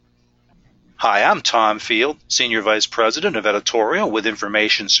Hi, I'm Tom Field, Senior Vice President of Editorial with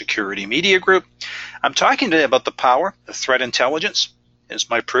Information Security Media Group. I'm talking today about the power of threat intelligence. It's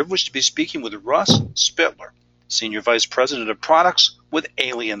my privilege to be speaking with Russ Spittler, Senior Vice President of Products with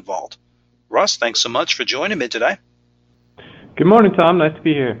Alien Vault. Russ, thanks so much for joining me today. Good morning, Tom. Nice to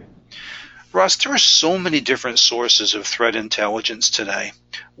be here. Russ, there are so many different sources of threat intelligence today.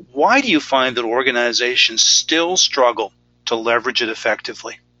 Why do you find that organizations still struggle to leverage it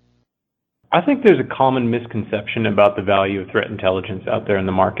effectively? I think there's a common misconception about the value of threat intelligence out there in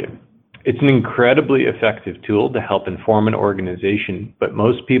the market. It's an incredibly effective tool to help inform an organization, but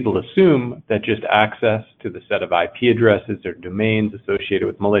most people assume that just access to the set of IP addresses or domains associated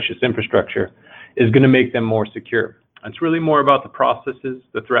with malicious infrastructure is going to make them more secure. It's really more about the processes,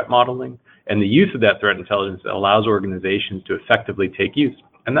 the threat modeling, and the use of that threat intelligence that allows organizations to effectively take use.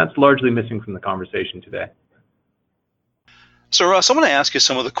 And that's largely missing from the conversation today. So Russ, I want to ask you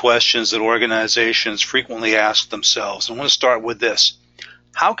some of the questions that organizations frequently ask themselves. I want to start with this.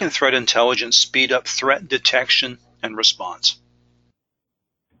 How can threat intelligence speed up threat detection and response?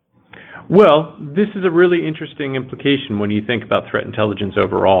 Well, this is a really interesting implication when you think about threat intelligence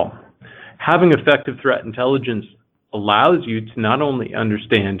overall. Having effective threat intelligence allows you to not only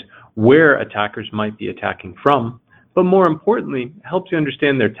understand where attackers might be attacking from, but more importantly, helps you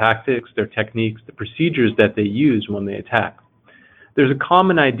understand their tactics, their techniques, the procedures that they use when they attack. There's a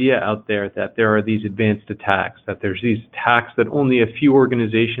common idea out there that there are these advanced attacks, that there's these attacks that only a few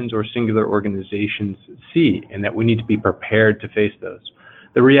organizations or singular organizations see, and that we need to be prepared to face those.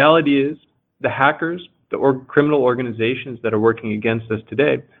 The reality is the hackers, the criminal organizations that are working against us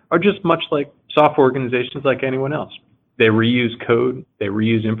today are just much like software organizations like anyone else. They reuse code, they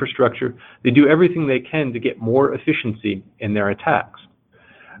reuse infrastructure, they do everything they can to get more efficiency in their attacks.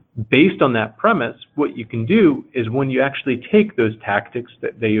 Based on that premise, what you can do is when you actually take those tactics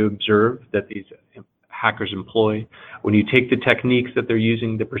that they observe, that these hackers employ, when you take the techniques that they're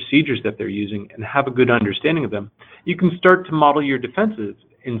using, the procedures that they're using, and have a good understanding of them, you can start to model your defenses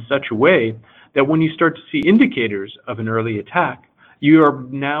in such a way that when you start to see indicators of an early attack, you are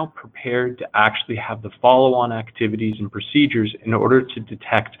now prepared to actually have the follow-on activities and procedures in order to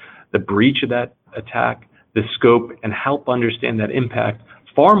detect the breach of that attack, the scope, and help understand that impact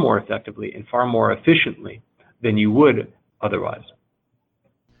far more effectively and far more efficiently than you would otherwise.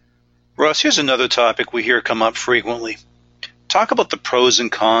 Russ, here's another topic we hear come up frequently. Talk about the pros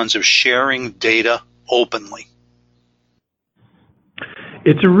and cons of sharing data openly.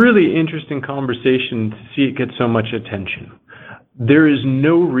 It's a really interesting conversation to see it get so much attention. There is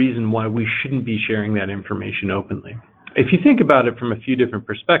no reason why we shouldn't be sharing that information openly. If you think about it from a few different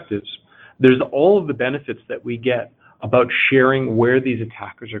perspectives, there's all of the benefits that we get about sharing where these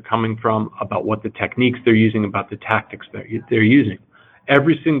attackers are coming from, about what the techniques they're using, about the tactics they're using.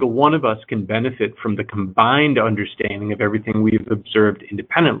 Every single one of us can benefit from the combined understanding of everything we've observed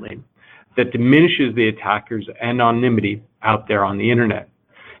independently that diminishes the attackers' anonymity out there on the internet.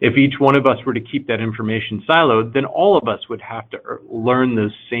 If each one of us were to keep that information siloed, then all of us would have to learn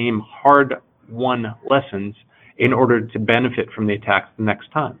those same hard-won lessons in order to benefit from the attacks the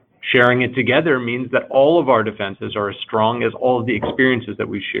next time. Sharing it together means that all of our defenses are as strong as all of the experiences that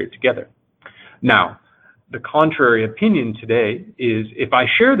we've shared together. Now, the contrary opinion today is if I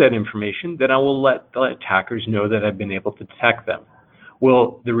share that information, then I will let the attackers know that I've been able to detect them.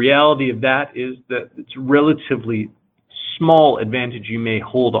 Well, the reality of that is that it's relatively small advantage you may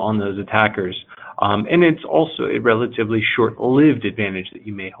hold on those attackers. And it's also a relatively short-lived advantage that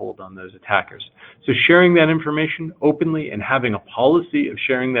you may hold on those attackers. So sharing that information openly and having a policy of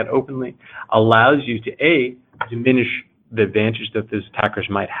sharing that openly allows you to, A, diminish the advantage that those attackers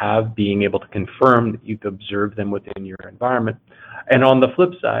might have, being able to confirm that you've observed them within your environment. And on the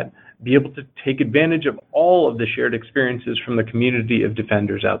flip side, be able to take advantage of all of the shared experiences from the community of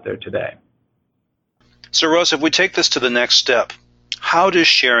defenders out there today. So Russ, if we take this to the next step, how does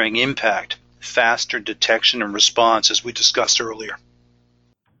sharing impact faster detection and response, as we discussed earlier?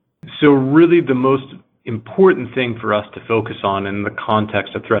 So really the most important thing for us to focus on in the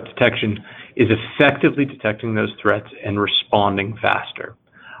context of threat detection is effectively detecting those threats and responding faster.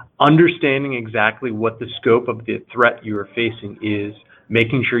 Understanding exactly what the scope of the threat you are facing is,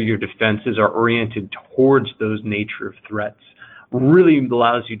 making sure your defenses are oriented towards those nature of threats, really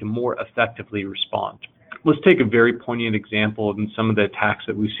allows you to more effectively respond. Let's take a very poignant example of some of the attacks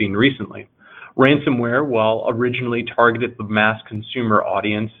that we've seen recently. Ransomware, while originally targeted the mass consumer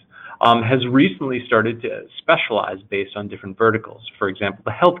audience, has recently started to specialize based on different verticals. For example,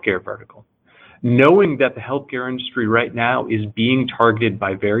 the healthcare vertical. Knowing that the healthcare industry right now is being targeted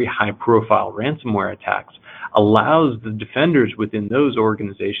by very high-profile ransomware attacks allows the defenders within those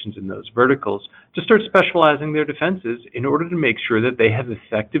organizations and those verticals to start specializing their defenses in order to make sure that they have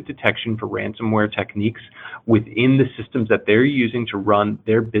effective detection for ransomware techniques within the systems that they're using to run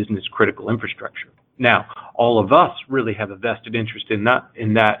their business critical infrastructure. Now, all of us really have a vested interest in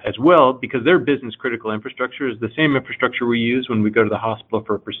that as well, because their business critical infrastructure is the same infrastructure we use when we go to the hospital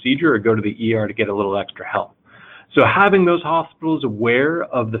for a procedure or go to the ER to get a little extra help. So having those hospitals aware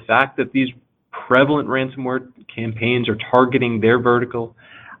of the fact that these prevalent ransomware campaigns are targeting their vertical,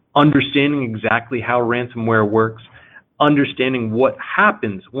 understanding exactly how ransomware works, understanding what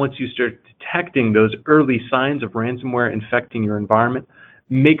happens once you start detecting those early signs of ransomware infecting your environment,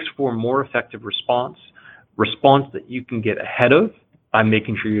 makes for more effective response that you can get ahead of by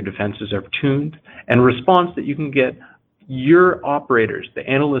making sure your defenses are tuned, and response that you can get your operators, the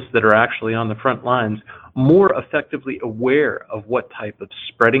analysts that are actually on the front lines, more effectively aware of what type of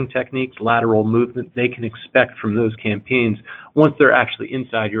spreading techniques, lateral movement they can expect from those campaigns once they're actually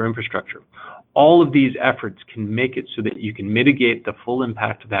inside your infrastructure. All of these efforts can make it so that you can mitigate the full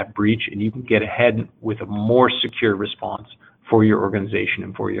impact of that breach, and you can get ahead with a more secure response for your organization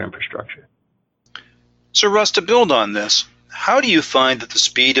and for your infrastructure. So Russ, to build on this, how do you find that the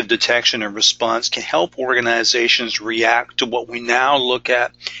speed of detection and response can help organizations react to what we now look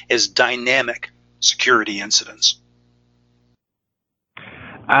at as dynamic security incidents?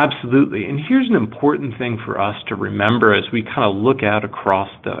 Absolutely. And here's an important thing for us to remember as we kind of look out across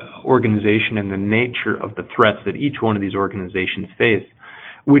the organization and the nature of the threats that each one of these organizations face,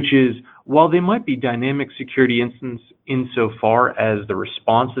 which is, while they might be dynamic security incidents insofar as the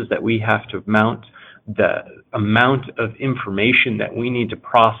responses that we have to mount, the amount of information that we need to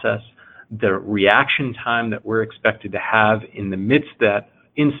process, the reaction time that we're expected to have in the midst of that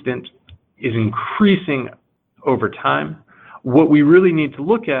incident is increasing over time. What we really need to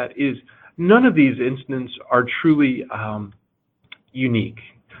look at is none of these incidents are truly unique.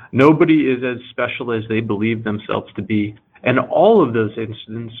 Nobody is as special as they believe themselves to be. And all of those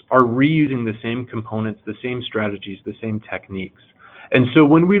incidents are reusing the same components, the same strategies, the same techniques. And so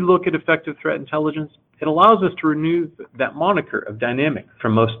when we look at effective threat intelligence, it allows us to remove that moniker of dynamic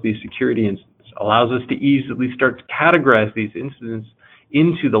from most of these security incidents, allows us to easily start to categorize these incidents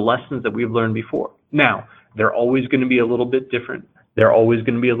into the lessons that we've learned before. Now, they're always going to be a little bit different. They're always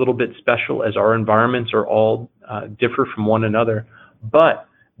going to be a little bit special, as our environments are all differ from one another. But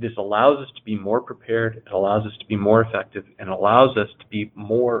this allows us to be more prepared, it allows us to be more effective, and allows us to be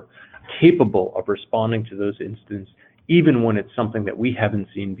more capable of responding to those incidents, even when it's something that we haven't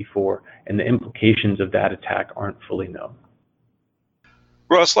seen before and the implications of that attack aren't fully known.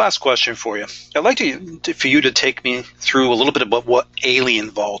 Russ, last question for you. I'd like for you to take me through a little bit about what Alien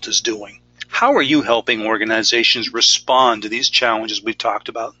Vault is doing. How are you helping organizations respond to these challenges we've talked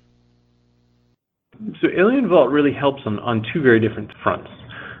about? So Alien Vault really helps on two very different fronts.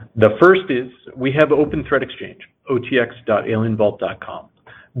 The first is we have Open Threat Exchange, otx.alienvault.com.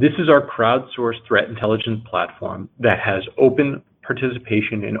 This is our crowdsourced threat intelligence platform that has open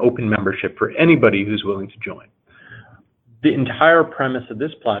participation and open membership for anybody who's willing to join. The entire premise of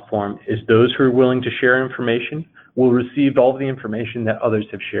this platform is those who are willing to share information will receive all of the information that others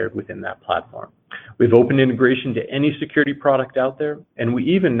have shared within that platform. We have open integration to any security product out there, and we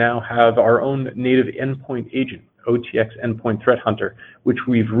even now have our own native endpoint agent, OTX Endpoint Threat Hunter, which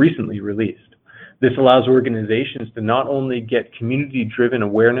we've recently released. This allows organizations to not only get community-driven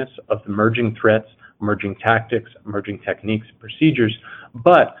awareness of emerging threats, emerging tactics, emerging techniques, and procedures,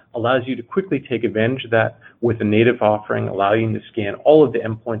 but allows you to quickly take advantage of that with a native offering, allowing you to scan all of the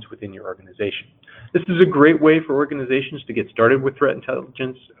endpoints within your organization. This is a great way for organizations to get started with threat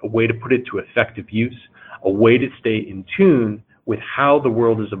intelligence, a way to put it to effective use, a way to stay in tune with how the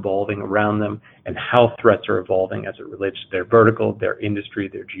world is evolving around them and how threats are evolving as it relates to their vertical, their industry,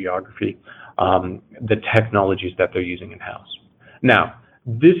 their geography, the technologies that they're using in-house. Now,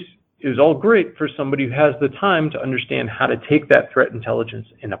 this is all great for somebody who has the time to understand how to take that threat intelligence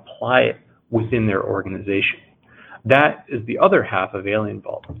and apply it within their organization. That is the other half of Alien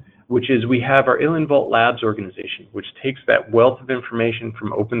Vault, which is we have our Alien Vault Labs organization, which takes that wealth of information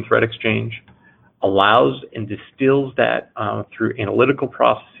from Open Threat Exchange, allows and distills that through analytical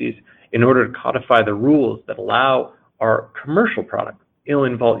processes in order to codify the rules that allow our commercial product,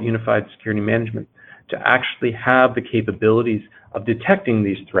 Alien Vault Unified Security Management, to actually have the capabilities of detecting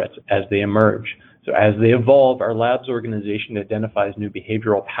these threats as they emerge. So as they evolve, our labs organization identifies new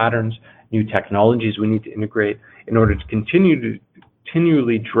behavioral patterns, new technologies we need to integrate in order to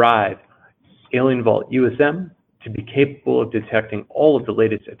continually drive Alien Vault USM to be capable of detecting all of the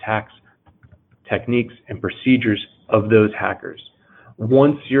latest attacks, techniques, and procedures of those hackers.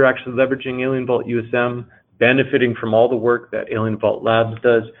 Once you're actually leveraging Alien Vault USM, benefiting from all the work that Alien Vault Labs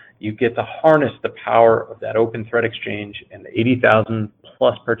does. You get to harness the power of that open threat exchange and the 80,000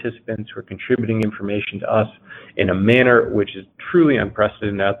 plus participants who are contributing information to us in a manner which is truly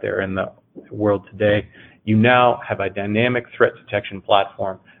unprecedented out there in the world today. You now have a dynamic threat detection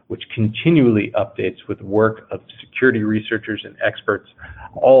platform which continually updates with the work of security researchers and experts,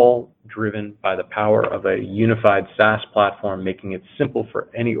 all driven by the power of a unified SaaS platform, making it simple for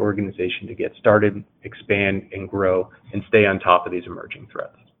any organization to get started, expand, and grow, and stay on top of these emerging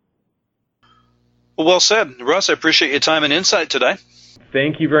threats. Well said. Russ, I appreciate your time and insight today.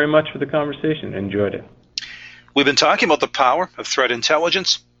 Thank you very much for the conversation. Enjoyed it. We've been talking about the power of threat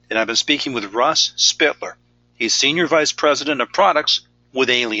intelligence, and I've been speaking with Russ Spittler. He's Senior Vice President of Products with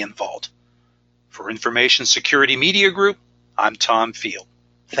Alien Vault. For Information Security Media Group, I'm Tom Field.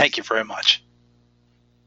 Thank you very much.